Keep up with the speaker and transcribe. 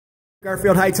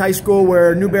Garfield Heights High School,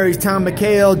 where Newbury's Tom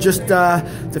McKale just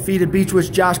defeated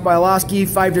Beachwood's Josh Bialosky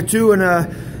 5-2 in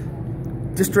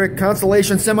a district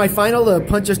consolation semifinal to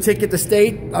punch his ticket to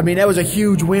state. I mean, that was a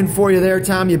huge win for you there,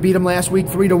 Tom. You beat him last week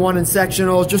 3-1 in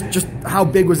sectionals. Just how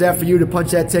big was that for you to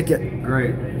punch that ticket?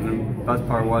 Great. And the best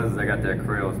part was I got that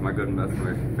cradle. It's my good and best,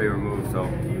 my favorite move. So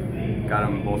got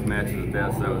him in both matches with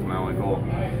that. So that was my only goal.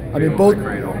 I mean,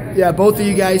 both of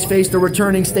you guys faced a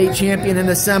returning state champion in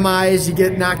the semis. You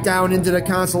get knocked down into the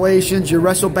consolations. You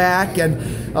wrestle back, and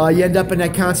you end up in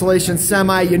that consolation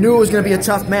semi. You knew it was going to be a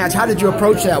tough match. How did you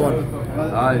approach that one?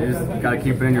 You just got to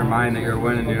keep it in your mind that you're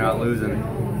winning, you're not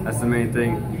losing. That's the main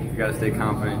thing. You got to stay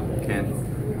confident. You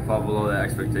can't fall below that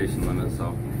expectation limit.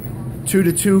 So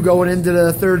 2-2 going into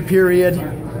the third period.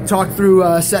 Talk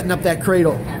through setting up that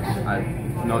cradle.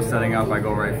 No setting up, I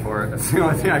go right for it. That's the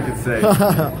only thing I can say.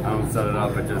 I don't set it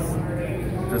up,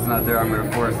 just not there, I'm going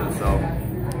to force it.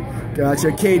 So.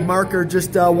 Gotcha. Cade Marker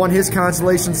just won his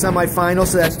consolation semifinal,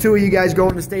 so that's two of you guys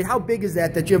going to state. How big is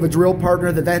that you have a drill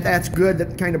partner that's good,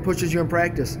 that kind of pushes you in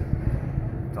practice?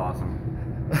 It's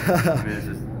awesome. I mean, it's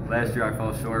just, last year I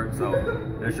fell short, so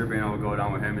this year being able to go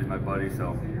down with him, he's my buddy,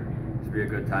 so it should be a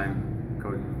good time.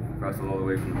 Coach wrestled all the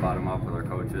way from the bottom up with our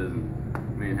coaches,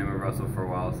 and me and him have wrestled for a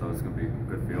while, so it's going to be a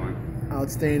good feeling.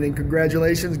 Outstanding.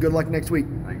 Congratulations. Good luck next week.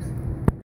 Thanks.